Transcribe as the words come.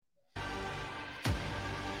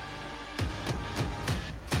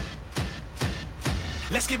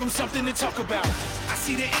Let's give them something to talk about. I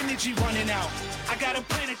see the energy running out. I got a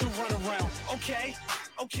planet to run around. Okay.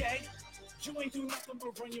 You ain't do nothing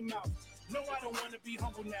but run your mouth. No, I don't want to be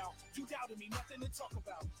humble now. You doubted me, nothing to talk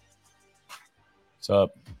about. What's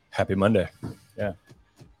up? Happy Monday. Yeah.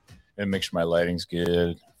 And make sure my lighting's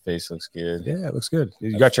good. Face looks good. Yeah, it looks good.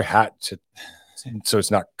 You got your hat so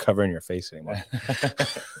it's not covering your face anymore.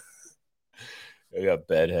 I got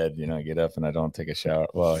bedhead, I get up and I don't take a shower.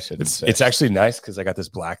 Well, I shouldn't say. It's actually nice because I got this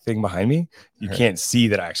black thing behind me. You can't see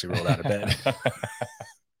that I actually rolled out of bed.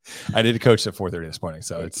 I did coach at 4:30 this morning,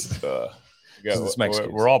 so it's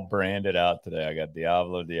we're all branded out today. I got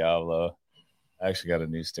Diablo. I actually got a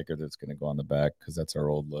new sticker that's going to go on the back because that's our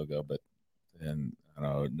old logo. But then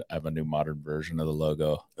I have a new modern version of the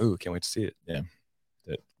logo. Ooh, can't wait to see it. Yeah,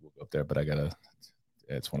 that will go up there. But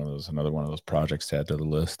it's another one of those projects to add to the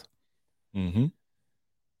list. Mm-hmm.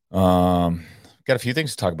 Got a few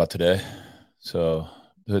things to talk about today. So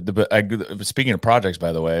speaking of projects,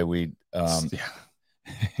 by the way, I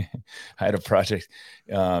had a project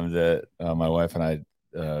that my wife and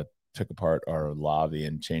I took apart our lobby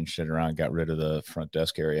and changed it around, got rid of the front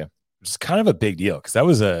desk area. It's kind of a big deal because that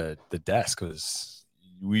was the desk was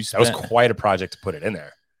quite a project to put it in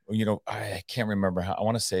there. I can't remember how. I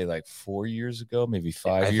want to say like 4 years ago, maybe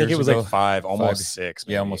 5 years ago. I think it was like 5, almost 6.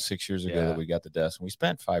 Maybe. Yeah, almost 6 years ago that we got the desk. And we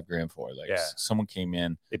spent $5,000 for it. Someone came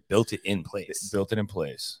in. They built it in place.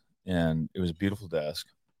 And it was a beautiful desk.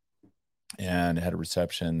 And it had a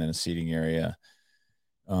reception and a seating area.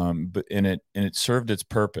 But it served its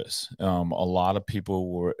purpose. A lot of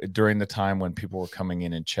people were, during the time when people were coming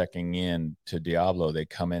in and checking in to Diablo, they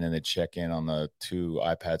come in and they check in on the 2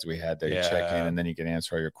 iPads we had there. You check in and then you can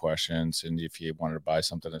answer all your questions. And if you wanted to buy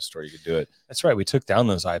something in a store, you could do it. That's right. We took down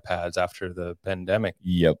those iPads after the pandemic.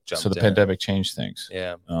 Yep. So the pandemic changed things.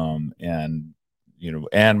 Yeah. And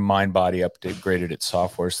MindBody upgraded its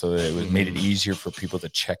software so that it made it easier for people to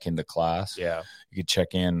check into class. Yeah. You could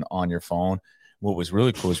check in on your phone. What was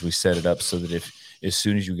really cool is we set it up so that as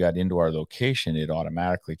soon as you got into our location, it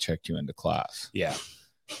automatically checked you into class. Yeah.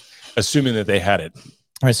 Assuming that they had it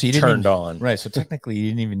so you turned on. Right. So technically you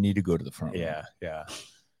didn't even need to go to the front room. Yeah.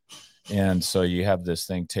 And so you have this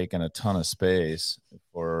thing taking a ton of space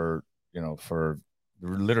for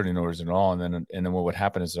literally no reason at all. And then what would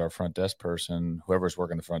happen is our front desk person, whoever's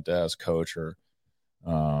working the front desk, coach or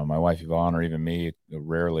my wife Yvonne or even me,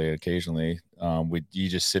 occasionally, you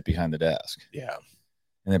just sit behind the desk. Yeah.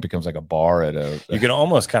 And it becomes like a bar you can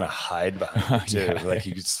almost kind of hide behind it too. Like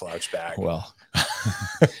you could slouch back. Well,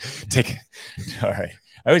 all right.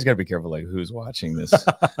 I always got to be careful, like who's watching this,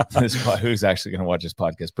 who's actually going to watch this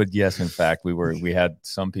podcast. But yes, in fact, we had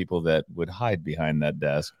some people that would hide behind that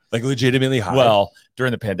desk, like legitimately hide. Well,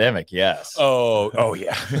 during the pandemic, yes. Oh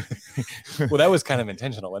yeah. Well, that was kind of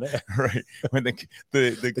intentional, wasn't it? Right. When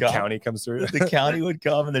the county comes through, the county would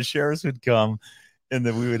come and the sheriffs would come, and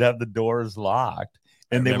then we would have the doors locked.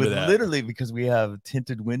 And they would literally, because we have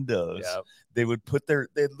tinted windows, they would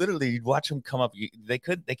you'd watch them come up. They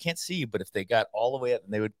can't see you, but if they got all the way up,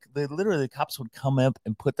 and the cops would come up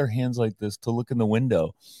and put their hands like this to look in the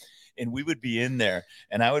window. And we would be in there,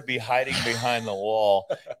 and I would be hiding behind the wall.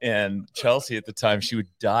 And Chelsea at the time, she would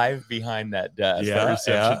dive behind that desk, that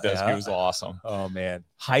reception desk. It was awesome. Oh man,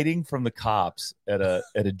 hiding from the cops at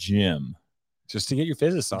a gym. Just to get your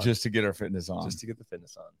fitness on. Just to get our fitness on. Just to get the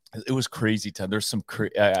fitness on. It was crazy time. There's some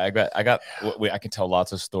I can tell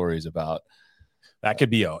lots of stories about. That could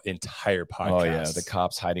be an entire podcast. Oh yeah, the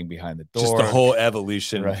cops hiding behind the door. Just the whole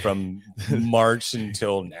evolution from March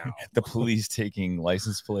until now. The police taking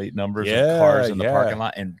license plate numbers of cars in the parking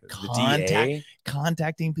lot and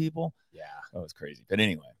contacting people. Yeah, that was crazy. But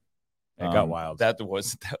anyway. It got wild. That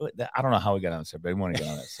I don't know how we got on this, but I want to get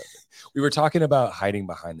on that subject. We were talking about hiding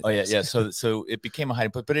behind the desk. Yeah. So it became a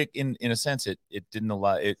hiding, but in a sense, it didn't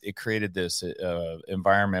allow. It created this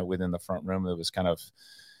environment within the front room that was kind of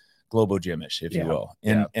Globo Gym-ish, if you will.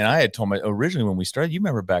 And I had told originally when we started, you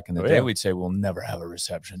remember back in the day, we'd say we'll never have a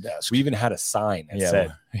reception desk. We even had a sign that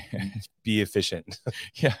said, "Be efficient."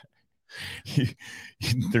 Yeah.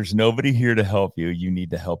 There's nobody here to help you. You need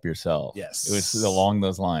to help yourself. Yes. It was along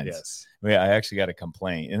those lines. Yes. I actually got a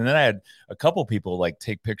complaint. And then I had a couple people like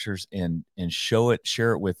take pictures and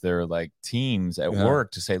share it with their like teams at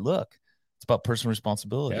work to say, look, it's about personal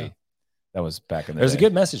responsibility. Yeah. That was back in the day. There's a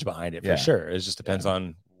good message behind it for sure. It just depends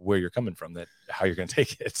on where you're coming from, how you're going to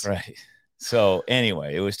take it. Right. So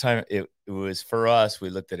anyway, it was time. It was for us. We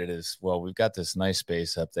looked at it as well. We've got this nice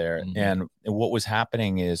space up there, and what was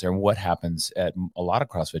happening is, or what happens at a lot of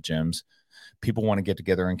CrossFit gyms, people want to get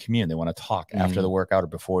together and commune. They want to talk after the workout or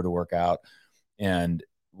before the workout, and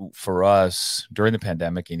for us during the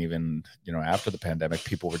pandemic, and even, you know, after the pandemic,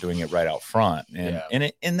 people were doing it right out front,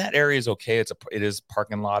 and in that area is okay. It is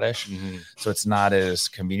parking lot-ish, so it's not as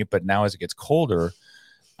convenient. But now as it gets colder,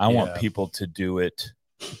 I want people to do it.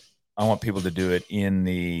 I want people to do it in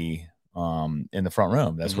the front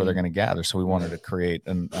room. That's where they're going to gather. So we wanted to create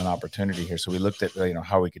an opportunity here. So we looked at, you know,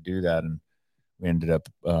 how we could do that, and we ended up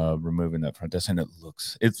removing that front desk, and it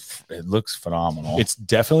looks phenomenal. It's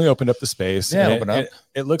definitely opened up the space. Yeah,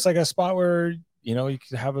 it looks like a spot where, you know, you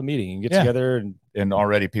could have a meeting and get together, and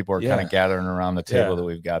already people are kind of gathering around the table that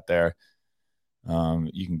we've got there.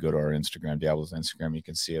 You can go to our Instagram, Diablo's Instagram. You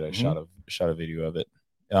can see it. I shot a video of it.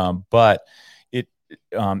 But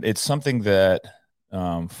it's something that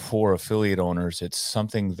for affiliate owners, it's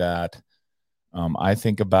something that I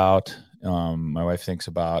think about. My wife thinks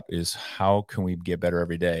about is how can we get better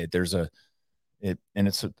every day.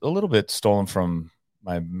 It's a little bit stolen from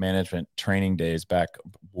my management training days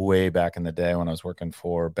way back in the day when I was working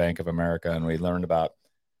for Bank of America, and we learned about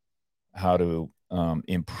how to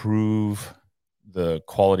improve the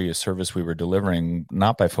quality of service we were delivering,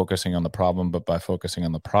 not by focusing on the problem, but by focusing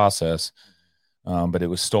on the process. But it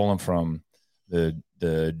was stolen from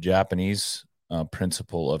the Japanese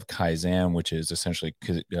principle of Kaizen, which is essentially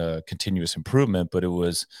continuous improvement. But it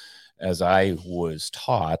was, as I was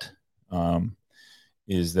taught,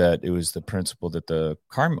 is that it was the principle that the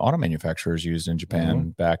car auto manufacturers used in Japan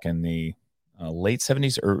back in the late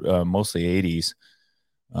 70s or mostly 80s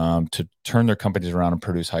to turn their companies around and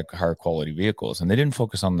produce higher quality vehicles. And they didn't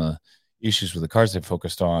focus on the issues with the cars. They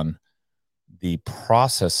focused on the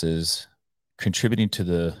processes contributing to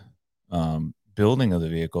the building of the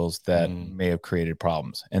vehicles that may have created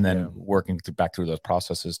problems, and then working back through those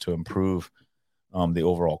processes to improve the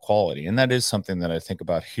overall quality. And that is something that I think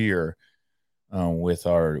about here with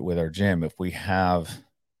our gym. If we have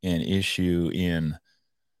an issue in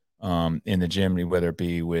the gym, whether it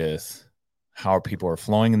be with how people are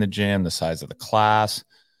flowing in the gym, the size of the class,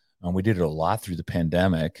 we did it a lot through the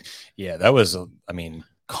pandemic. Yeah, that was,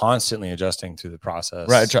 constantly adjusting through the process.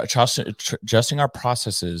 Right. Adjusting our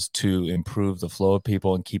processes to improve the flow of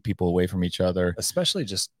people and keep people away from each other. Especially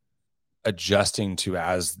just adjusting to,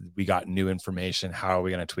 as we got new information, how are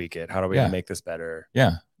we going to tweak it? How are we going to make this better?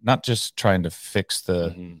 Yeah. Not just trying to fix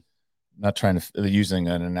not trying to, using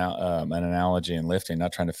an analogy in lifting,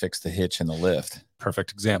 not trying to fix the hitch in the lift.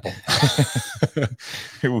 Perfect example.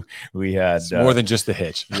 We had more than just the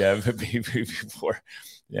hitch. Yeah.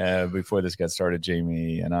 Before this got started,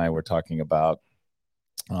 Jamie and I were talking about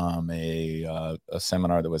a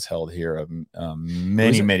seminar that was held here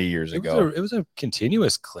many years ago. It was a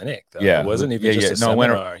continuous clinic, though. Yeah, it wasn't even just a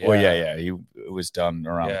seminar. It was done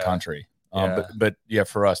around the country. But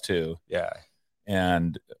for us too. Yeah.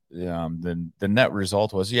 And the net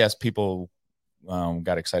result was, yes, people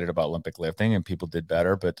got excited about Olympic lifting and people did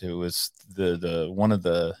better, but it was the one of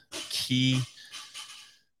the key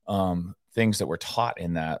things that were taught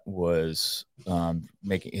in that was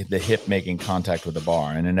making contact with the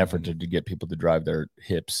bar in an effort to get people to drive their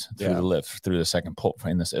hips through the lift, through the second pull,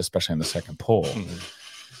 especially in the second pull.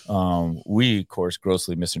 We, of course,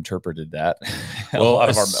 grossly misinterpreted that. Well, a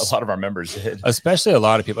lot of our members did, especially a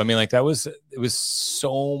lot of people. It was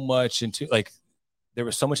so much into, there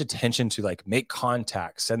was so much attention to make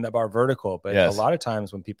contact, send that bar vertical. But a lot of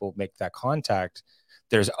times when people make that contact,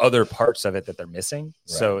 there's other parts of it that they're missing. Right.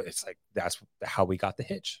 So it's that's how we got the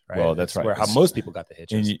hitch, right? Well, that's right. How most people got the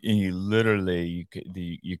hitches. And you literally,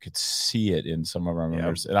 you could see it in some of our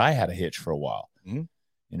members. And I had a hitch for a while.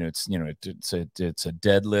 It's a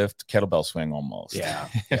deadlift kettlebell swing almost. Yeah.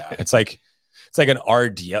 It's like an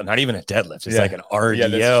RDL, not even a deadlift. It's like an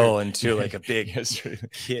RDL into a big hit.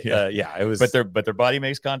 It was. But their body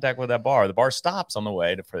makes contact with that bar. The bar stops on the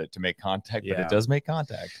way for it to make contact, but it does make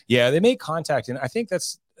contact. Yeah, they make contact, and I think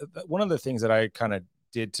that's one of the things that I kind of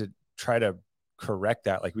did to try to correct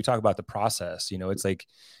that. We talk about the process.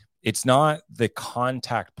 It's not the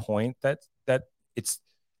contact point that it's.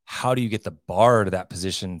 How do you get the bar to that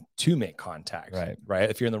position to make contact? Right.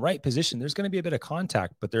 If you're in the right position, there's going to be a bit of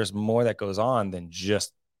contact, but there's more that goes on than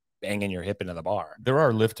just banging your hip into the bar. There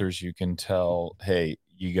are lifters you can tell, hey,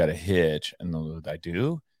 you got a hitch, and I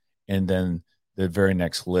do. And then the very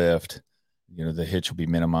next lift, the hitch will be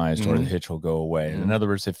minimized or the hitch will go away. In other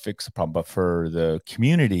words, they fix the problem. But for the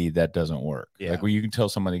community, that doesn't work. Yeah. Where you can tell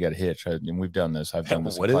somebody got a hitch, and we've done this. I've done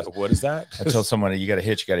this. What is that? I tell someone you got a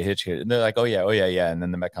hitch, and they're like, oh yeah. And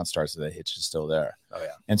then the Metcon starts, so the hitch is still there. Oh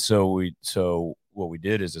yeah. And so what we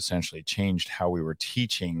did is essentially changed how we were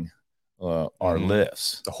teaching our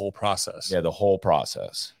lifts. The whole process. Yeah, the whole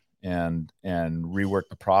process. and rework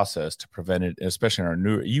the process to prevent it, especially in our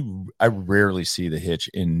newer. I rarely see the hitch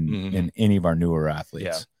in any of our newer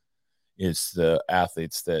athletes. Yeah. It's the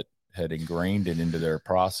athletes that had ingrained it into their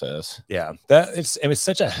process. Yeah, it's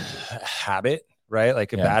such a habit, right?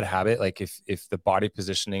 Like a bad habit. Like if the body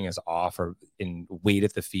positioning is off or in weight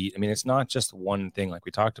at the feet, I mean, it's not just one thing like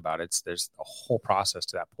we talked about. There's a whole process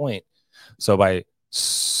to that point. So by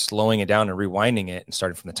slowing it down and rewinding it and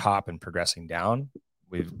starting from the top and progressing down,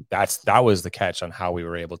 that was the catch on how we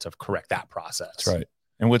were able to correct that process. That's right.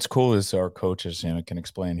 And what's cool is our coaches, can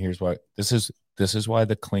explain. Here's why this is why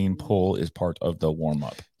the clean pull is part of the warm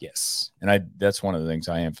up. Yes, and that's one of the things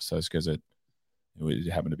I emphasize because it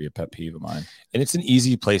happened to be a pet peeve of mine. And it's an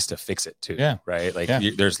easy place to fix it too. Yeah, right. Like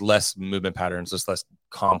there's less movement patterns, there's less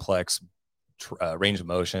complex range of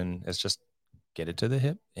motion. It's just get it to the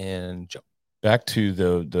hip and jump. Back to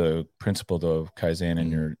the principle of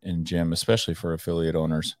Kaizen in gym, especially for affiliate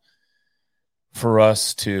owners, for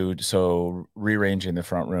us to rearranging the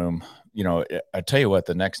front room. I tell you what,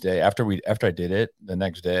 the next day after I did it, the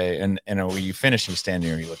next day, and when you finish, you stand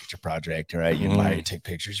there, you look at your project, right? You might take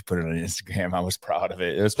pictures, you put it on Instagram. I was proud of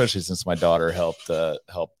it, especially since my daughter helped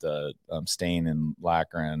stain and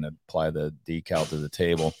lacquer and apply the decal to the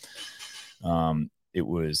table. It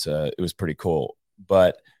was pretty cool,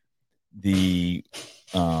 but the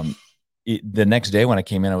next day when I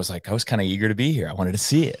came in, I was kind of eager to be here. I wanted to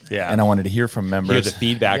see it. Yeah. And I wanted to hear from members. Hear the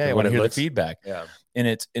feedback. Yeah, I want to hear the feedback. Yeah. And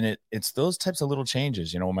it's those types of little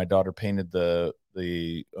changes. When my daughter painted the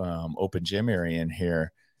open gym area in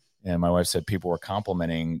here, and my wife said people were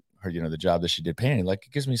complimenting her, the job that she did painting. Like,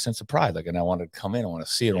 it gives me a sense of pride. Like, and I wanted to come in, I want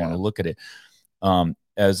to see it, I want to look at it.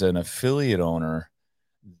 As an affiliate owner,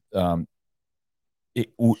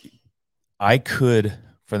 I could,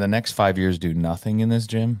 for the next 5 years, do nothing in this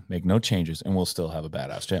gym, make no changes, and we'll still have a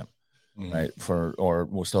badass gym, right? Or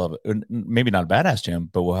we'll still have maybe not a badass gym,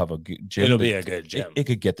 but we'll have a good gym. It'll be a good gym. It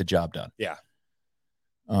could get the job done. Yeah.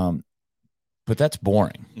 But that's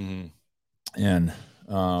boring. And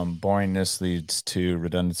boringness leads to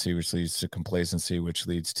redundancy, which leads to complacency, which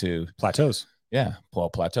leads to plateaus. Yeah. Well,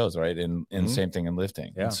 plateaus, right? And same thing in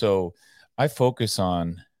lifting. Yeah. And so I focus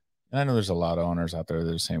on, and I know there's a lot of owners out there that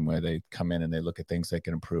are the same way. They come in and they look at things they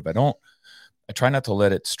can improve. I try not to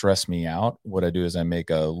let it stress me out. What I do is I make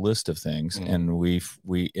a list of things, and we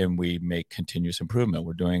make continuous improvement.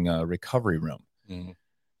 We're doing a recovery room, and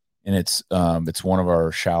it's one of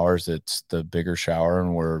our showers. It's the bigger shower,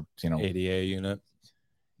 and we're ADA unit,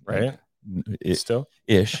 right? Still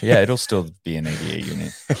ish, yeah. It'll still be an ADA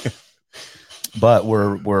unit. But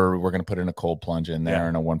we're going to put in a cold plunge in there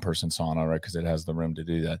and a 1-person sauna, right? Because it has the room to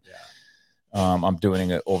do that. Yeah. I'm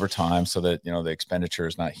doing it over time so that the expenditure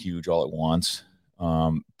is not huge all at once.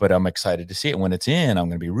 But I'm excited to see it. When it's in, I'm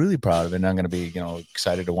going to be really proud of it, and I'm going to be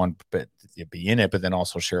excited to be in it, but then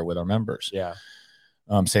also share it with our members. Yeah.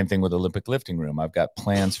 Same thing with Olympic lifting room. I've got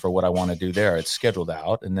plans for what I want to do there. It's scheduled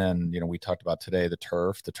out, and then we talked about today the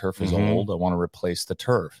turf. The turf is old. I want to replace the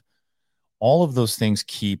turf. All of those things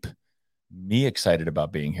keep me excited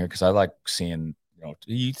about being here because I like seeing,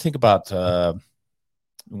 you think about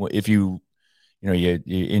if you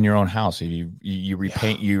in your own house, you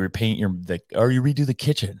repaint you redo the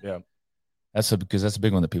kitchen. Yeah. That's a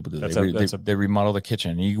big one that people do. They remodel the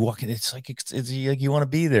kitchen. You walk in, it's like you want to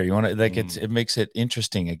be there. You want to it makes it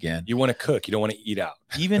interesting again. You want to cook. You don't want to eat out.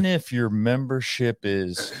 Even if your membership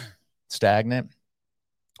is stagnant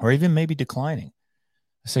or even maybe declining,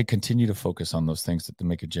 I say continue to focus on those things to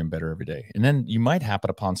make a gym better every day. And then you might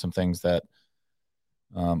happen upon some things that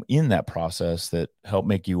in that process that help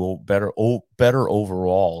make you better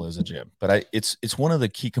overall as a gym. But it's one of the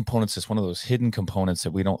key components. It's one of those hidden components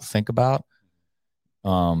that we don't think about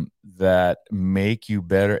that make you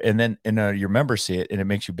better. And then your members see it, and it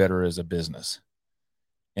makes you better as a business.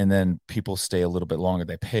 And then people stay a little bit longer.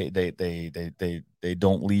 They pay. They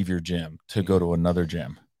don't leave your gym to go to another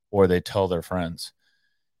gym, or they tell their friends.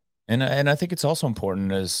 And I think it's also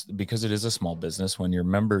important because it is a small business, when your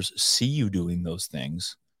members see you doing those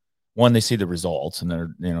things, one, they see the results and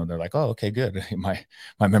they're like, oh, okay, good. My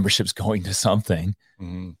membership's going to something.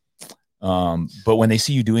 But when they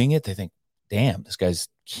see you doing it, they think, damn, this guy's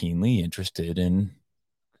keenly interested in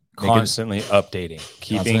constantly updating,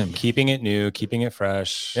 keeping it new, keeping it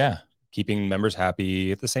fresh. Yeah. Keeping members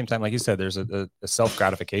happy at the same time. Like you said, there's a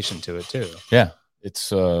self-gratification to it too. Yeah.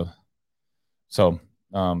 It's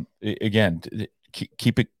again,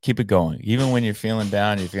 keep it going. Even when you're feeling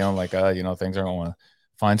down, you're feeling like, things aren't going to,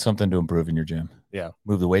 find something to improve in your gym. Yeah.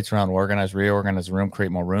 Move the weights around, reorganize the room,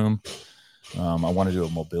 create more room. I want to do a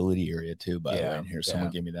mobility area too, by the way. And here, someone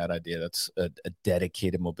Yeah. gave me that idea. That's a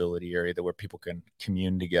dedicated mobility area where people can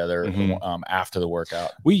commune together after the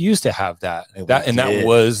workout. We used to have that. That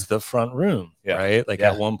was the front room, right? Like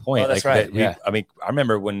at one point, that's right. I mean, I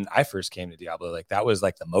remember when I first came to Diablo, like that was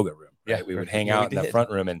like the Moga room. Right? Yeah, we would hang out in the front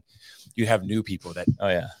room, and you have new people that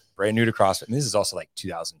brand new to CrossFit. And this is also like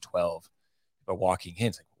 2012. But walking in,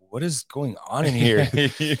 it's like, what is going on in here?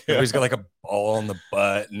 Everybody's got like a ball on the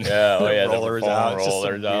butt and rollers out. It's just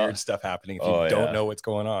some weird stuff happening if you don't know what's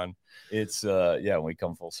going on. It's when we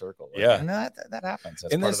come full circle. And that happens.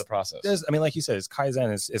 That's part of the process. I mean, like you said, it's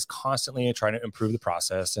Kaizen is constantly trying to improve the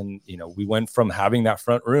process. And we went from having that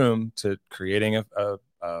front room to creating a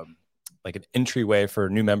like an entryway for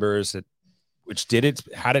new members which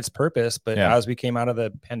had its purpose, but as we came out of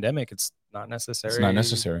the pandemic, it's not necessary. It's not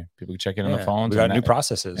necessary. People can check in on the phones. We got new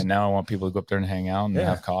processes. And now I want people to go up there and hang out and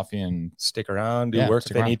have coffee and stick around, do work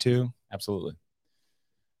if they need to. Absolutely.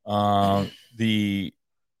 In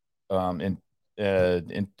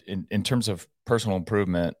terms of personal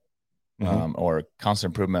improvement or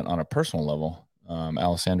constant improvement on a personal level,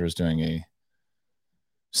 Alessandra is doing a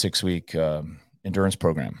 6-week endurance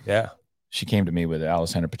program. Yeah. She came to me with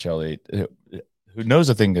Alessandra Pacelli, who knows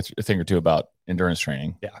a thing or two about endurance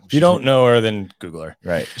training. Yeah. If you don't know her, then Google her.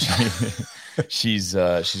 Right. She's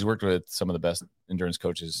worked with some of the best endurance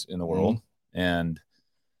coaches in the world. And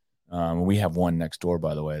we have one next door,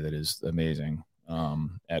 by the way, that is amazing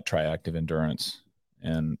at Triactive Endurance.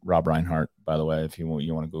 And Rob Reinhart, by the way, if you want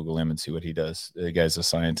to Google him and see what he does. The guy's a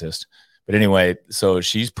scientist. But anyway, so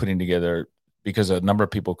she's putting together, because a number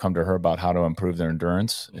of people come to her about how to improve their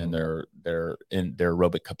endurance and their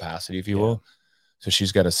aerobic capacity, if you will. So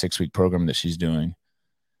she's got a 6-week program that she's doing.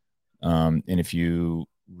 And if you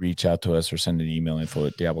reach out to us or send an email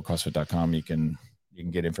info@diablocrossfit.com, you can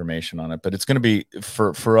get information on it. But it's going to be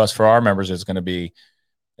for us, for our members, it's going to be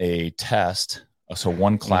a test. So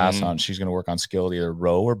one class on, she's going to work on skill, either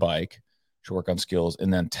row or bike. She'll work on skills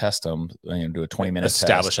and then test them, do a 20-minute test.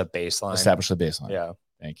 Establish a baseline. Yeah.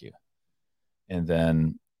 Thank you. And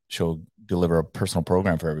then she'll deliver a personal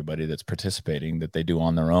program for everybody that's participating that they do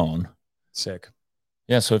on their own. Sick.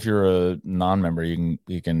 Yeah. So if you're a non-member, you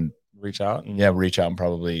can reach out. Reach out and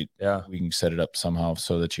probably, we can set it up somehow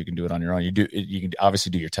so that you can do it on your own. You can obviously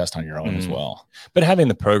do your test on your own as well. But having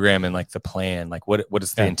the program and like the plan, like what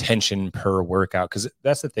is the intention per workout? Because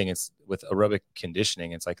that's the thing. It's with aerobic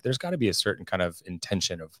conditioning. It's like, there's got to be a certain kind of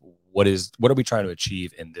intention of what are we trying to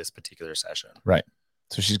achieve in this particular session? Right.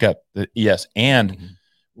 So she's got and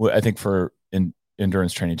I think for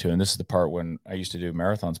endurance training too, and this is the part when I used to do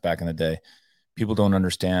marathons back in the day, people don't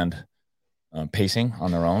understand pacing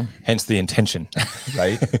on their own. Hence the intention,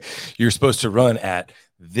 right? You're supposed to run at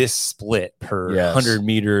this split per 100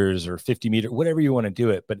 meters or 50 meters, whatever you want to do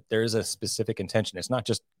it. But there is a specific intention. It's not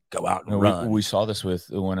just go out and run. We saw this with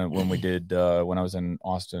when we did when I was in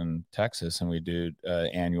Austin, Texas, and we did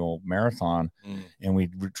annual marathon, and we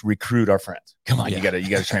recruit our friends. Come on, you got to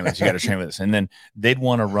train with us. You got to train with us, and then they'd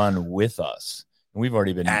want to run with us. And we've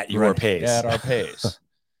already been at your pace. At our pace.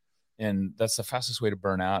 And that's the fastest way to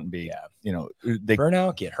burn out and be, they burn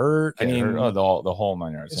out, get hurt. The whole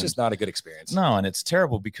 9 yards. It's just not a good experience. No, and it's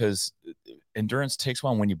terrible because endurance takes a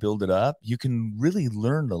while. When you build it up, you can really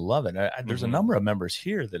learn to love it. There's a number of members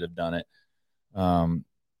here that have done it.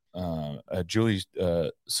 Julie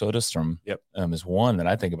Soderstrom is one that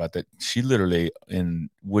I think about, that she literally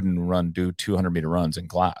wouldn't do 200-meter runs in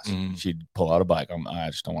class. She'd pull out a bike. I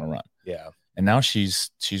just don't want to run. Yeah. And now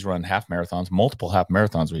she's run multiple half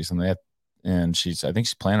marathons recently, and I think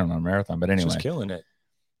she's planning on a marathon. But anyway, she's killing it.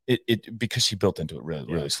 It because she built into it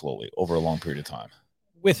really slowly over a long period of time,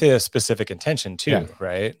 with a specific intention too,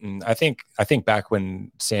 right? And I think back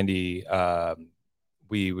when Sandy,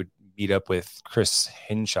 we would meet up with Chris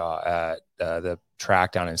Hinshaw at the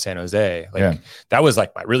track down in San Jose. That was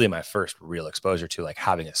like my first real exposure to like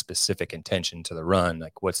having a specific intention to the run.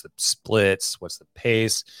 Like, what's the splits, what's the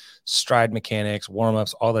pace, stride mechanics,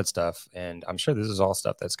 warm-ups, all that stuff. And I'm sure this is all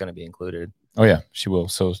stuff that's going to be included. Oh yeah, she will.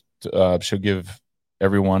 So she'll give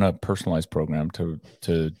everyone a personalized program to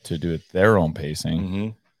do it their own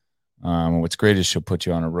pacing. What's great is she'll put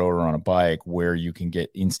you on a rower or on a bike where you can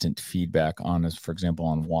get instant feedback on this, for example,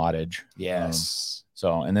 on wattage. Yes.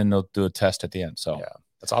 And then they'll do a test at the end. So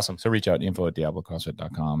that's awesome. So reach out,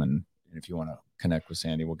 info@diablocrossfit.com. And if you want to connect with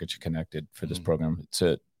Sandy, we'll get you connected for this program.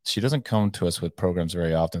 She doesn't come to us with programs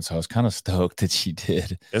very often, so I was kind of stoked that she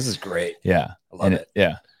did. This is great. Yeah. I love it.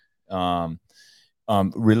 Yeah.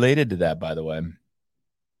 Related to that, by the way,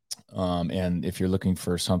 and if you're looking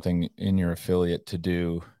for something in your affiliate to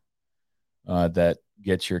do that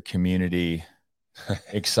gets your community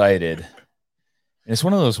excited It's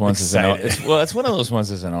one of those ones as an it's one of those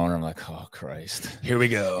ones as an owner. I'm like, oh Christ, here we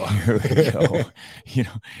go.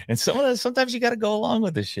 And sometimes you got to go along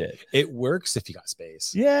with this shit. It works if you got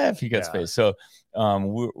space. Yeah, if you got space. So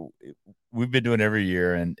we've been doing it every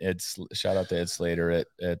year, and it's shout out to Ed Slater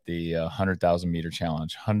at the 100,000 meter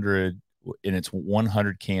challenge, 100, and it's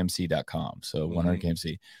 100kmc.com. So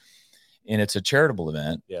 100kmc. And it's a charitable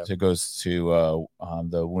event. Yeah. So it goes to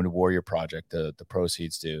the Wounded Warrior Project. The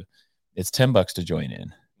proceeds to. It's $10 to join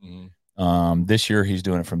in. This year he's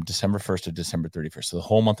doing it from December 1st to December 31st. So the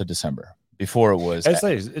whole month of December. Before it was,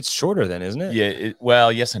 it's shorter then, isn't it? Yeah.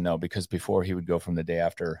 Well, yes and no, because before he would go from the day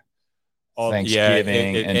after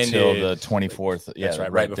Thanksgiving until the 24th. Yeah,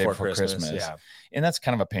 that's right before Christmas. Yeah. And that's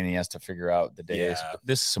kind of a pain in the ass to figure out the days. Yeah. But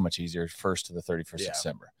this is so much easier, 1st to the 31st of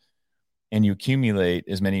December. And you accumulate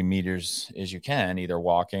as many meters as you can, either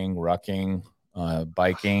walking, rucking,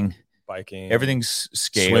 biking, everything's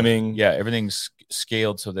scaled. Swimming. Yeah, everything's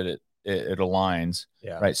scaled so that it aligns.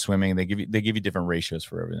 Yeah. Right. Swimming. They give you different ratios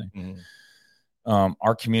for everything.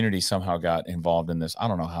 Our community somehow got involved in this. I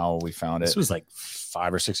don't know how we found it. This was like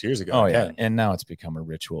 5 or 6 years ago. Oh yeah. And now it's become a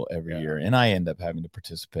ritual every year. And I end up having to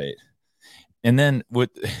participate. And then and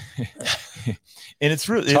it's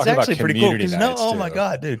actually pretty cool because oh my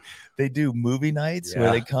God, dude, they do movie nights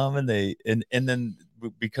where they come and and then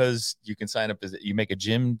because you can sign up as you make a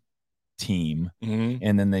gym team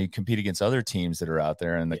and then they compete against other teams that are out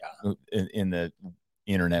there in the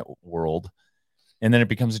internet world, and then it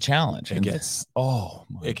becomes a challenge. It gets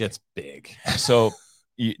big. So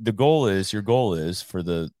your goal is for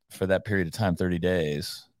that period of time, 30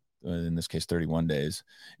 days, in this case 31 days,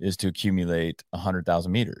 is to accumulate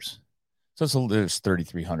 100,000 meters. So there's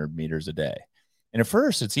 3,300 meters a day, and at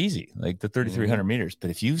first it's easy, like the 3,300 meters,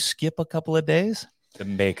 but if you skip a couple of days,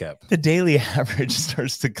 the daily average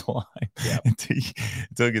starts to climb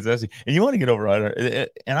until it gets messy. And you want to get over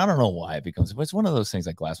it. And I don't know why it's one of those things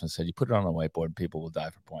like Glassman said, you put it on a whiteboard and people will die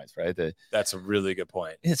for points, right? That's a really good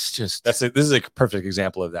point. It's just, this is a perfect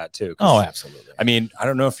example of that too. Oh, absolutely. I mean, I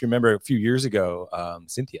don't know if you remember a few years ago,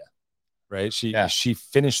 Cynthia, right? She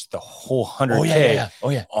finished the whole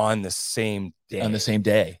 100K on the same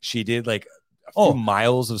day. She did like a few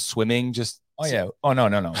miles of swimming just. Oh yeah. Oh no.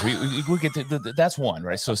 We get to that's one,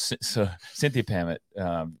 right? So Cynthia Pamet,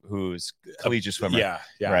 who's collegiate swimmer,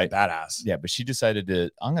 right, badass. Yeah, but she decided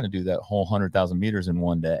I'm going to do that whole 100,000 meters in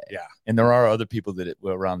one day. Yeah, and there are other people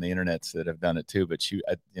around the internet that have done it too. But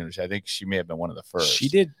I think she may have been one of the first. She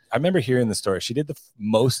did. I remember hearing the story. She did the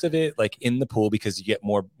most of it like in the pool because you get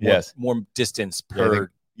more distance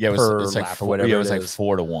per. Yeah, it was like or whatever. Yeah, it was like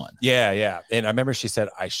 4 to 1. Yeah. And I remember she said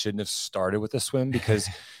I shouldn't have started with a swim because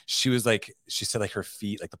she said like her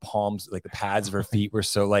feet, like the palms, like the pads of her feet were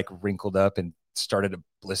so like wrinkled up and started to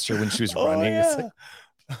blister when she was running.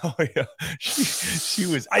 She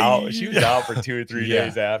was out. She was out for 2 or 3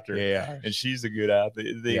 days after. Yeah, and she's a good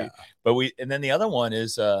athlete. But and then the other one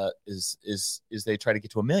is they try to get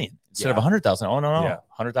to 1 million instead of 100,000. Oh no,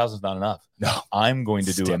 100,000 is not enough. No, I'm going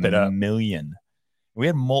to do a million. We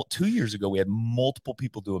had 2 years ago. We had multiple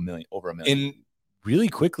people do over 1 million, and really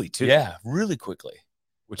quickly too. Yeah, really quickly,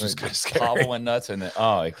 which is kind of scary. Pablo went nuts, and then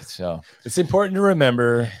it's important to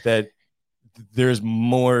remember that there's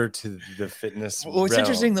more to the fitness. Well, what's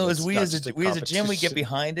interesting though is we as a gym, we get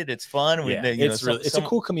behind it. It's fun. It's a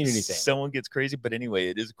cool community thing. Someone gets crazy, but anyway,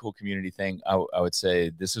 it is a cool community thing. I would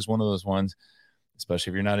say this is one of those ones,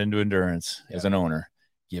 especially if you're not into endurance as an owner.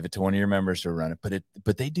 Give it to one of your members to run it,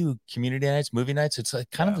 but they do community nights, movie nights. It's like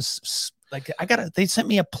kind of they sent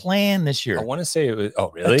me a plan this year. I want to say it was,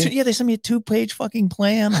 oh really? They sent me a 2-page fucking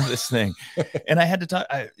plan on this thing. And I had to talk,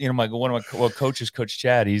 one of my coaches, Coach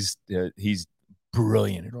Chad, he's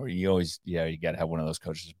brilliant. He always, you got to have one of those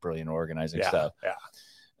coaches brilliant organizing stuff. Yeah.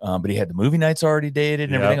 But he had the movie nights already dated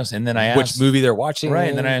and everything else. And then I asked which movie they're watching. Right.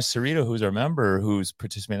 And then I asked Sarita, who's our member, who's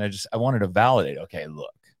participating. I wanted to validate, okay,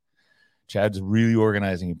 look, Chad's really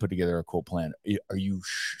organizing and put together a cool plan. Are you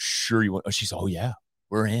sure you want? Oh, she said, oh yeah,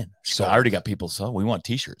 we're in. So I already got people. So we want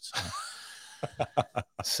t-shirts.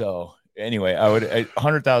 So anyway, I would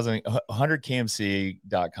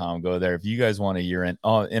 100kmc.com. Go there. If you guys want a year in.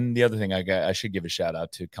 Oh, and the other thing I should give a shout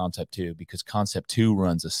out to Concept 2 because Concept 2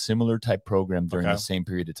 runs a similar type program during the same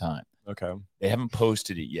period of time. Okay. They haven't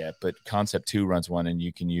posted it yet, but Concept 2 runs one and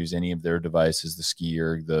you can use any of their devices, the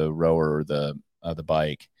skier, the rower, or the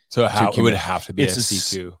bike. So it would have to be a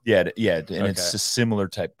C2. Yeah, and it's a similar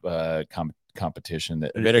type competition.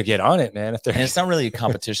 That you better get on it, man. And it's not really a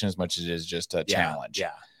competition as much as it is just a challenge.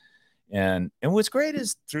 Yeah. And what's great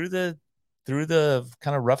is through the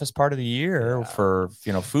kind of roughest part of the year for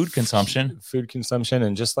food consumption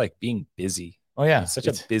and just like being busy. Oh yeah, it's such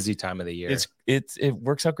a busy time of the year. It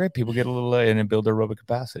works out great. People get a little and build their aerobic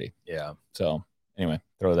capacity. Yeah. So anyway,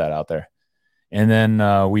 throw that out there. And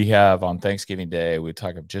then we have on Thanksgiving Day, we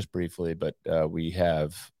talk just briefly, but we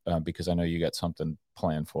have because I know you got something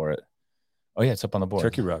planned for it. Oh yeah, it's up on the board.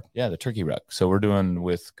 Turkey ruck. Yeah, the turkey ruck. So we're doing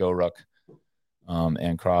with Go Ruck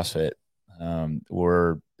and CrossFit.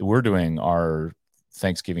 We're doing our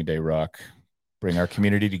Thanksgiving Day ruck. Bring our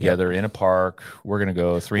community together in a park. We're gonna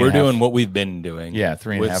go 3.5. We're doing what we've been doing. Yeah,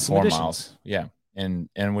 3.5, 4 miles. Yeah, and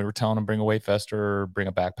we were telling them bring a weight vest or bring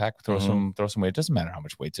a backpack, throw some weight. It doesn't matter how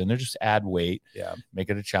much weight's in there. Just add weight. Yeah, make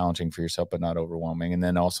it challenging for yourself, but not overwhelming. And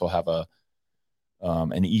then also have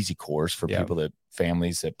an easy course for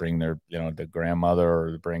families that bring their the grandmother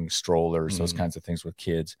or bring strollers, those kinds of things with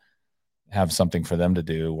kids. Have something for them to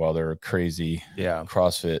do while they're crazy. Yeah,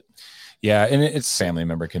 CrossFit. Yeah, and it's family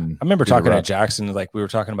member can. I remember talking to Jackson, like we were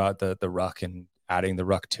talking about the ruck and adding the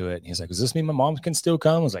ruck to it. And he's like, "Does this mean my mom can still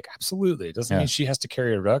come?" I was like, "Absolutely. It doesn't mean she has to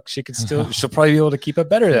carry a ruck. She can still. She'll probably be able to keep it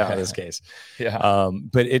better now in this case." Yeah.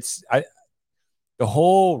 But the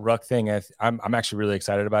whole ruck thing. I'm actually really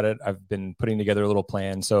excited about it. I've been putting together a little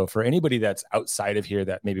plan. So for anybody that's outside of here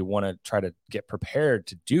that maybe want to try to get prepared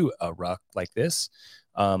to do a ruck like this,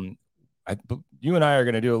 you and I are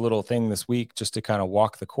going to do a little thing this week just to kind of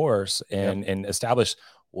walk the course and establish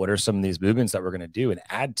what are some of these movements that we're going to do and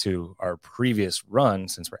add to our previous run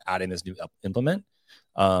since we're adding this new implement.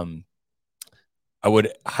 I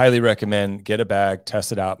would highly recommend get a bag,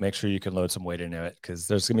 test it out, make sure you can load some weight into it because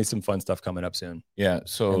there's going to be some fun stuff coming up soon. Yeah.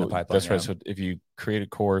 So that's right. So if you create a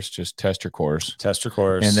course, just test your course.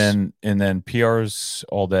 And then PRs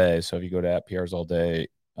all day. So if you go to @PRs all day,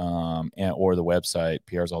 or the website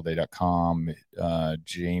prsallday.com,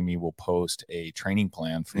 Jamie will post a training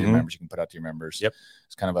plan for your members. You can put out to your members. Yep.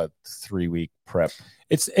 It's kind of a 3-week prep.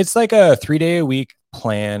 It's like a 3-day-a-week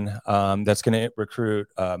plan that's going to recruit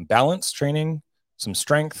balance training, some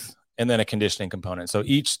strength, and then a conditioning component. So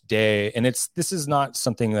each day, and this is not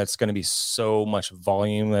something that's going to be so much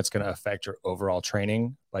volume that's going to affect your overall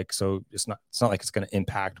training. So it's not like it's going to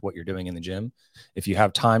impact what you're doing in the gym. If you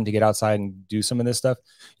have time to get outside and do some of this stuff,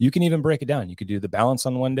 you can even break it down. You could do the balance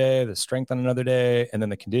on one day, the strength on another day, and then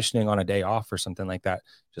the conditioning on a day off or something like that.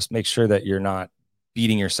 Just make sure that you're not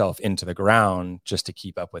beating yourself into the ground just to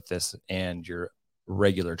keep up with this and your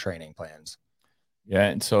regular training plans. Yeah.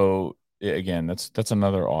 And so again, that's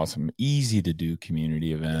another awesome, easy to do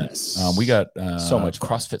community event. Yes. We got so much fun.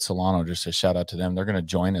 CrossFit Solano, just a shout out to them. They're going to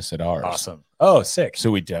join us at ours. Awesome. Oh, sick.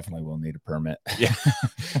 So we definitely will need a permit. Yeah.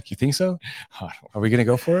 You think so? Are we going to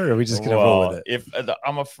go for it? Or are we just going to roll with it?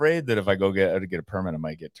 I'm afraid that if I go get a permit, I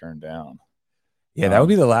might get turned down. Yeah. That would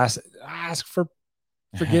be the last. Ask for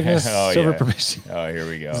forgiveness. Silver permission. Oh, here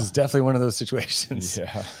we go. This is definitely one of those situations.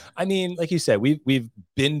 Yeah. I mean, like you said, we've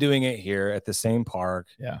been doing it here at the same park.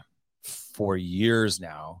 Yeah. For years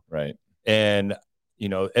now. Right. And,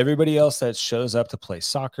 everybody else that shows up to play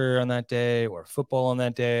soccer on that day or football on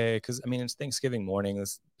that day, because, it's Thanksgiving morning.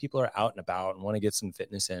 People are out and about and want to get some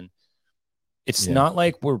fitness in. It's not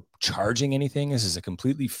like we're charging anything. This is a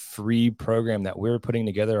completely free program that we're putting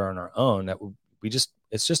together on our own that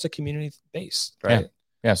it's just a community based, right?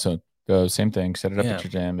 Yeah. So go same thing, set it up at your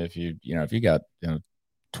gym. If you got,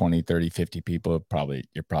 20, 30, 50 people,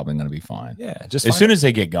 you're probably going to be fine. Yeah. Just as soon as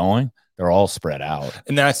they get going, they're all spread out.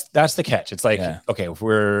 And that's the catch. It's like, okay,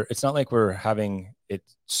 it's not like we're having it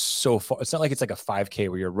so far. It's not like it's like a 5K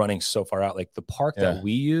where you're running so far out. Like the park that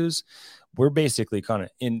we use, we're basically kind of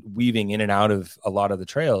weaving in and out of a lot of the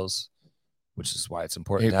trails, which is why it's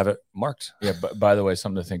important to have it marked. Yeah. But by the way,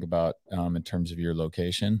 something to think about in terms of your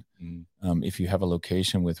location. If you have a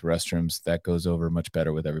location with restrooms, that goes over much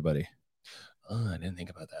better with everybody. Oh, I didn't think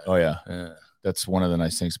about that. Oh yeah. That's one of the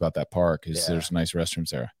nice things about that park is there's nice restrooms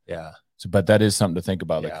there. Yeah. So, but that is something to think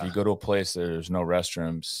about. Like if you go to a place there's no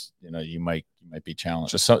restrooms, you might be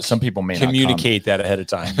challenged. Some people may communicate that ahead of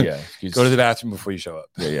time. Yeah. Go to the bathroom before you show up.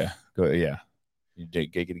 Yeah. Go. Yeah. You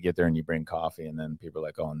get there and you bring coffee, and then people are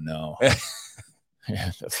like, "Oh no."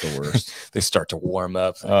 Yeah, that's the worst. They start to warm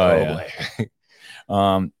up. Like,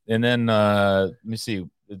 boy. And then let me see.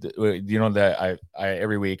 That I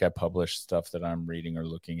every week I publish stuff that I'm reading or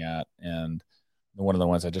looking at, and one of the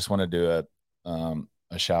ones I just want to do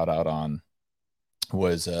a shout out on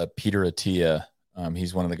was Peter Attia.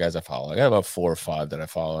 He's one of the guys I follow. I got about 4 or 5 that I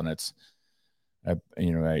follow, and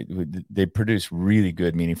they produce really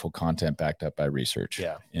good, meaningful content backed up by research.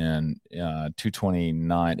 Yeah. And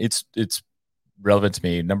 229, it's relevant to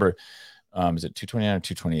me. Number is it 229 or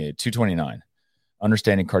 228? 229.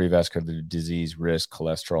 Understanding cardiovascular disease risk,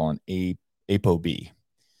 cholesterol, and ApoB.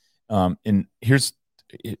 And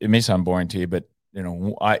it may sound boring to you, but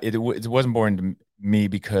it wasn't boring to me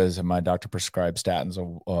because my doctor prescribed statins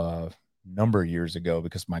a number of years ago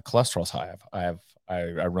because my cholesterol's high.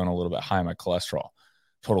 I run a little bit high in my cholesterol.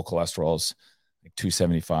 Total cholesterol's like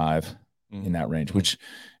 275 in that range, which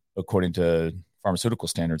according to pharmaceutical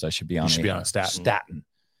standards, I should be on a statin.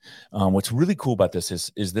 What's really cool about this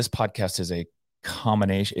is this podcast is a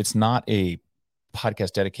combination. It's not a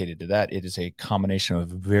podcast dedicated to that. It is a combination of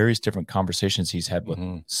various different conversations he's had with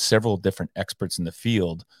several different experts in the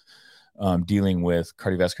field, dealing with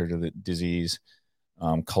cardiovascular disease,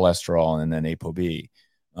 cholesterol, and then ApoB.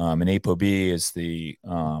 And ApoB is the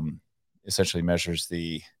essentially measures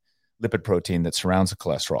the lipid protein that surrounds the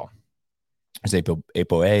cholesterol. There's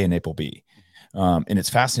ApoA and ApoB. And it's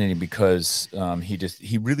fascinating because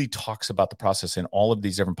he really talks about the process in all of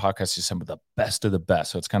these different podcasts. He's some of the best of the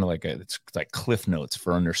best. So it's kind of like it's like cliff notes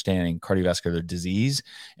for understanding cardiovascular disease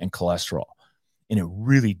and cholesterol. And it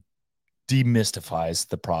really demystifies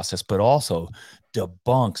the process, but also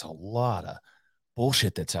debunks a lot of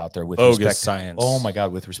bullshit that's out there with bogus science. Oh my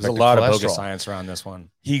God, with respect to cholesterol. There's a lot of bogus science around this one.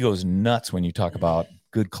 He goes nuts when you talk about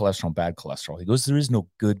good cholesterol and bad cholesterol. He goes, there is no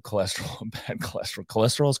good cholesterol and bad cholesterol.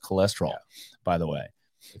 Cholesterol is cholesterol, by the way.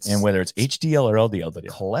 And whether it's HDL or LDL, the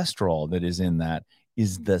cholesterol that is in that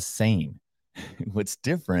is the same. What's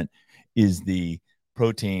different is the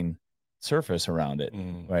protein surface around it,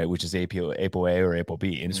 right? Which is ApoA or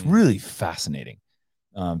ApoB. And it's really fascinating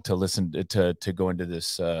to listen to go into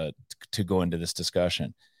this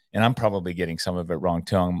discussion. And I'm probably getting some of it wrong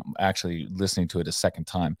too. I'm actually listening to it a second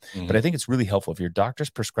time. But I think it's really helpful if your doctor's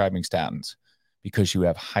prescribing statins because you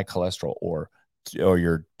have high cholesterol or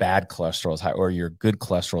your bad cholesterol is high or your good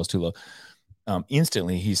cholesterol is too low.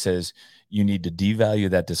 Instantly, he says you need to devalue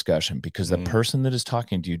that discussion because the person that is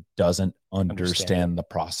talking to you doesn't understand the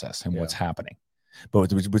process and what's happening.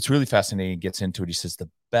 But what's really fascinating, he gets into it. He says the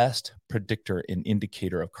best predictor and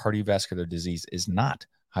indicator of cardiovascular disease is not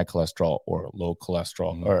high cholesterol or low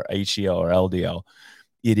cholesterol or HDL or LDL.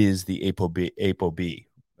 It is the ApoB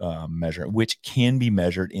measure, which can be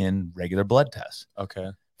measured in regular blood tests.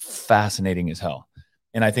 Okay. Fascinating as hell.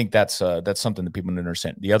 And I think that's something that people don't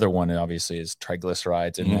understand. The other one obviously is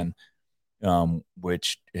triglycerides, and then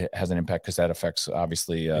which has an impact because that affects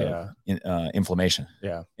obviously inflammation.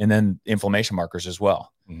 Yeah. And then inflammation markers as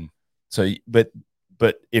well. So, but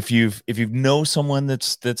if you know someone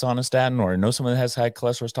that's on a statin or know someone that has high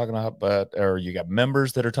cholesterol is talking about, or you got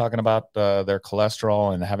members that are talking about their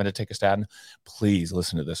cholesterol and having to take a statin, please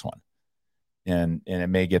listen to this one. And it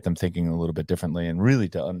may get them thinking a little bit differently and really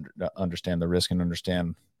to understand the risk and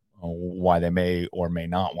understand why they may or may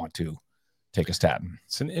not want to take a statin.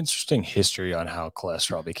 It's an interesting history on how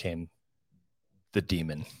cholesterol became the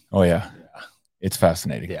demon. Oh yeah. It's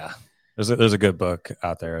fascinating. Yeah. There's a good book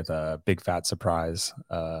out there, The Big Fat Surprise.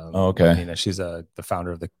 Okay. She's the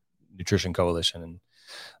founder of the Nutrition Coalition, and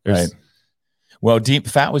there's right. Well,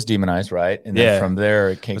 fat was demonized, right? And then from there,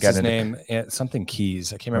 it came. What's his name? Something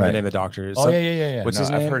Keys. I can't remember the name of the doctor. Oh, yeah. What's his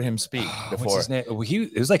name? I've heard him speak before. What's his name? Well,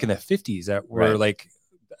 it was like in the 50s that were like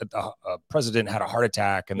a president had a heart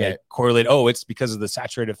attack, and they correlate. Oh, it's because of the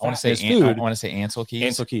saturated fat in his food. I want to say Ansel Keys.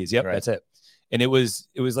 Ansel Keys. Yep, that's it. And it was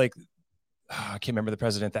like I can't remember the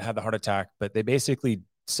president that had the heart attack, but they basically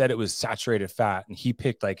said it was saturated fat, and he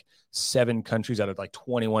picked like 7 countries out of like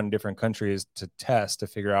 21 different countries to test to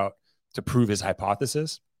figure out to prove his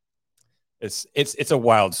hypothesis. It's a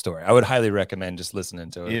wild story. I would highly recommend just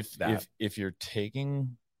listening to it. If you're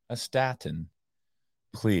taking a statin,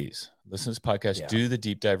 please listen to this podcast. Do the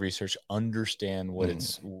deep dive research. Understand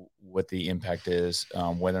what the impact is.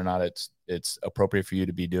 Whether or not it's appropriate for you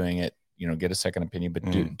to be doing it. Get a second opinion, but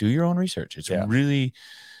do your own research.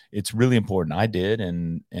 It's really important. I did,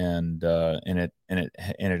 and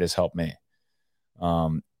it has helped me.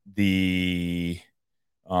 The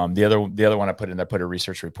other one I put in there, put a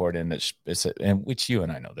research report in and which you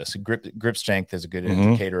and I know this. Grip strength is a good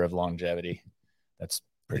indicator of longevity. That's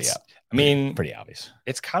pretty obvious.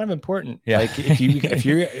 It's kind of important. Yeah. Like if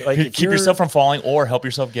you're like keep yourself from falling or help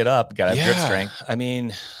yourself get up, gotta have grip strength. I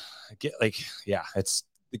mean, the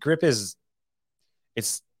grip is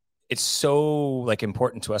it's so like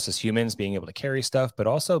important to us as humans, being able to carry stuff, but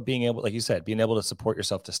also being able, like you said, being able to support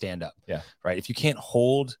yourself to stand up. Yeah. Right. If you can't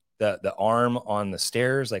hold the arm on the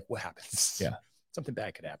stairs, like what happens? Yeah. Something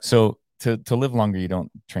bad could happen. So to live longer, you don't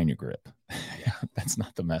train your grip. Yeah. That's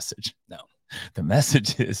not the message. No. The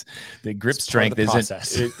message is that grip strength isn't.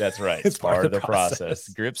 That's right. It's part of the process.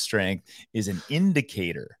 Grip strength is an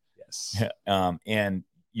indicator. Yes. And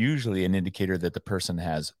usually an indicator that the person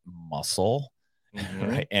has muscle,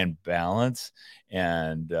 right, and balance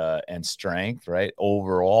and strength, right,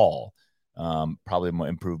 overall. probably more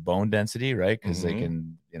improved bone density, right? Because they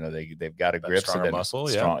can, they've got a grip, stronger muscle,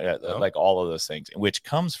 like all of those things, which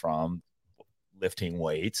comes from lifting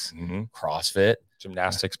weights, CrossFit,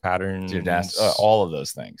 gymnastics patterns, all of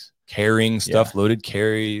those things, carrying stuff, loaded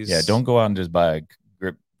carries. Yeah, don't go out and just buy a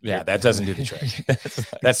grip. Yeah, that doesn't do the trick.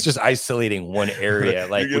 That's just isolating one area.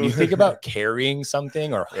 Like when you think about carrying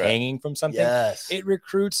something or hanging from something, it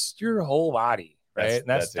recruits your whole body, right? And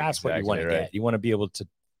that's exactly what you want to get. You want to be able to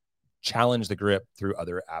challenge the grip through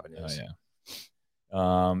other avenues.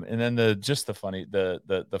 And then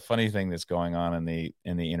the funny thing that's going on in the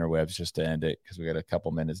interwebs, just to end it, because we got a couple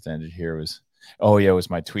minutes to end it here, was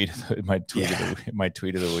my tweet of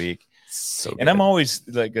the week. So and I'm always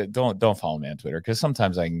like, don't follow me on Twitter, because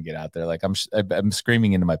sometimes I can get out there like I'm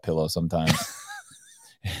screaming into my pillow sometimes.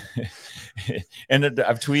 And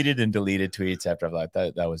I've tweeted and deleted tweets after I've like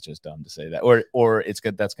that was just dumb to say that, or it's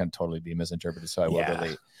good, that's going to totally be misinterpreted, so I will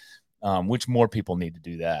delete. Which more people need to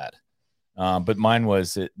do that. But mine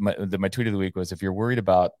was my tweet of the week was, if you're worried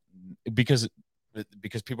about, because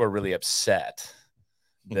people are really upset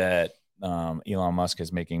that Elon Musk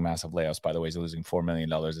is making massive layoffs. By the way, he's losing $4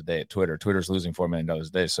 million a day at Twitter. Twitter's losing $4 million a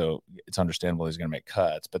day, so it's understandable he's going to make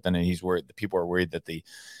cuts. But then he's worried. The people are worried that the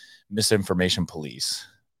misinformation police,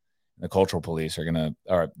 the cultural police,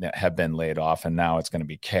 have been laid off, and now it's going to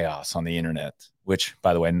be chaos on the internet. Which,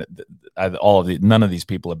 by the way, none of these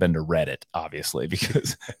people have been to Reddit, obviously,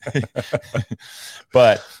 because.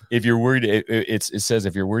 But if you're worried, it says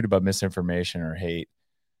if you're worried about misinformation or hate,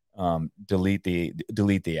 delete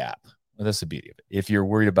the app. Well, that's the beauty of it. If you're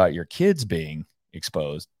worried about your kids being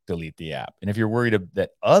exposed, delete the app. And if you're worried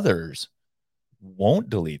that others won't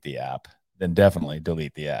delete the app, then definitely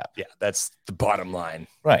delete the app. Yeah, that's the bottom line.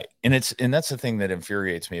 Right. And that's the thing that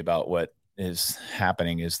infuriates me about what is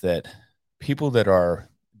happening, is that people that are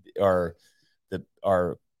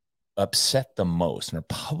upset the most and are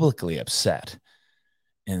publicly upset,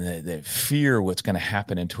 and they fear what's going to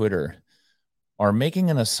happen in Twitter, are making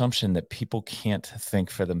an assumption that people can't think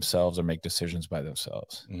for themselves or make decisions by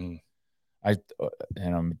themselves. And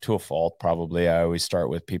I'm to a fault, probably. I always start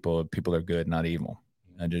with people are good, not evil.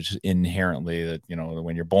 And just inherently that,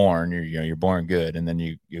 when you're born, you're born good, and then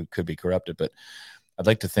you could be corrupted. But I'd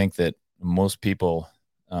like to think that most people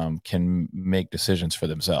can make decisions for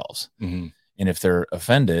themselves. And if they're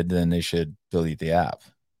offended, then they should delete the app.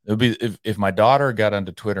 It would be if my daughter got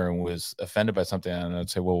onto Twitter and was offended by something, and I'd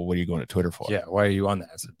say, well, what are you going to Twitter for? Yeah, why are you on that?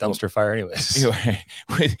 It's a dumpster fire anyways.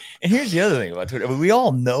 And here's the other thing about Twitter. I mean, we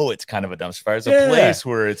all know it's kind of a dumpster fire. It's a place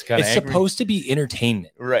where it's kind of supposed to be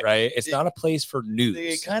entertainment, right? It's not a place for news.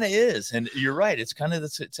 It kind of is. And you're right. It's kind of,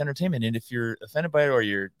 it's entertainment. And if you're offended by it, or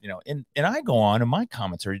you're, and I go on, and my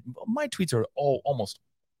tweets are all almost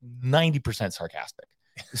 90% sarcastic.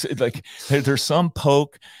 Like there's some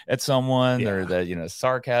poke at someone, or the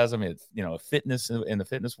sarcasm. It's fitness in the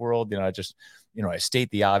fitness world. I just I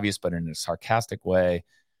state the obvious, but in a sarcastic way.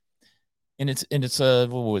 And it's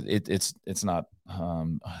not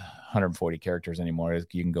 140 characters anymore.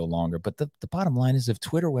 You can go longer. But the bottom line is, if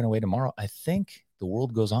Twitter went away tomorrow, I think the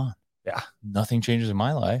world goes on. Yeah, nothing changes in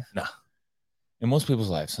my life. No. In most people's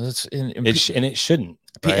lives. So and it shouldn't.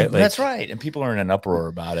 Right? That's right. And people are in an uproar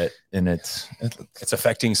about it, and it's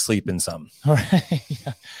affecting sleep in some. All right.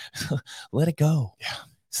 Yeah. Let it go. Yeah.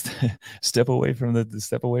 Step away from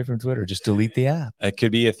Twitter. Just delete the app. It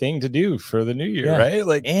could be a thing to do for the new year, right?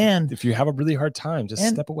 Like, and if you have a really hard time, just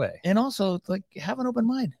step away. And also, like, have an open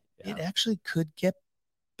mind. Yeah. It actually could get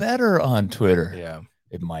better on Twitter. Yeah.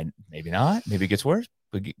 It might, maybe not. Maybe it gets worse,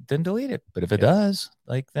 but then delete it. But if it does,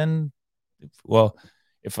 like, then. Well,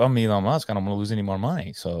 if I'm Elon Musk, I don't want to lose any more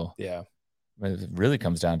money. So it really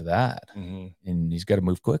comes down to that. And he's got to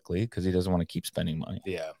move quickly, because he doesn't want to keep spending money.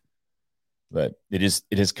 Yeah. But it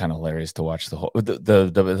is kind of hilarious to watch the whole.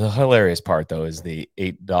 The hilarious part, though, is the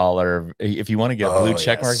 $8. If you want to get a blue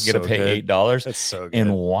check mark, you got to pay $8. That's so good.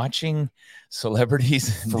 And watching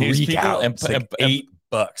celebrities, news people, and $8,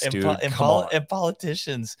 dude. And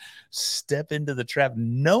politicians step into the trap,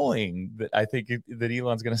 knowing that I think that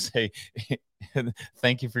Elon's going to say,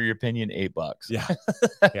 "Thank you for your opinion, $8." Yeah,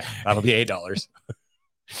 that'll be $8.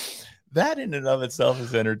 That in and of itself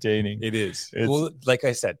is entertaining. It is. Well, like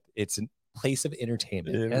I said, it's a place of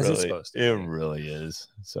entertainment, it's supposed to be. It really is.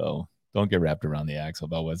 So don't get wrapped around the axle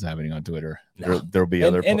about what's happening on Twitter. No. There'll be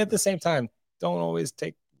and at the same time, don't always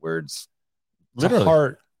take words literally to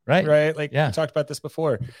heart. Right. Like we talked about this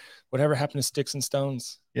before. Whatever happened to sticks and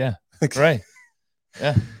stones? Yeah. Right.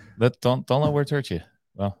 Yeah. Don't let words hurt you.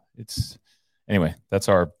 Well, anyway, that's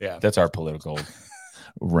our political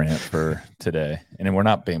rant for today. And we're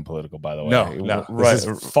not being political, by the way. No, this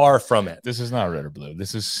is far from it. This is not red or blue.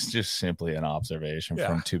 This is just simply an observation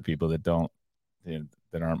from two people that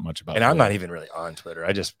that aren't much about. And I'm not even really on Twitter.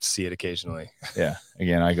 I just see it occasionally. Yeah.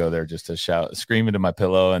 Again, I go there just to scream into my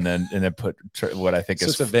pillow, and then put what I think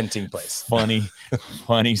is a venting place.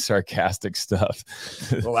 Funny, sarcastic stuff.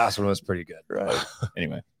 The last one was pretty good. Right.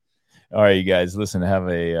 Anyway. All right, you guys, listen, have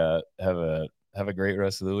a great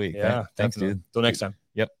rest of the week. Yeah. Thanks, dude. Till next time.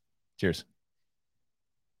 Yep. Cheers.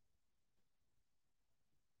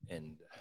 And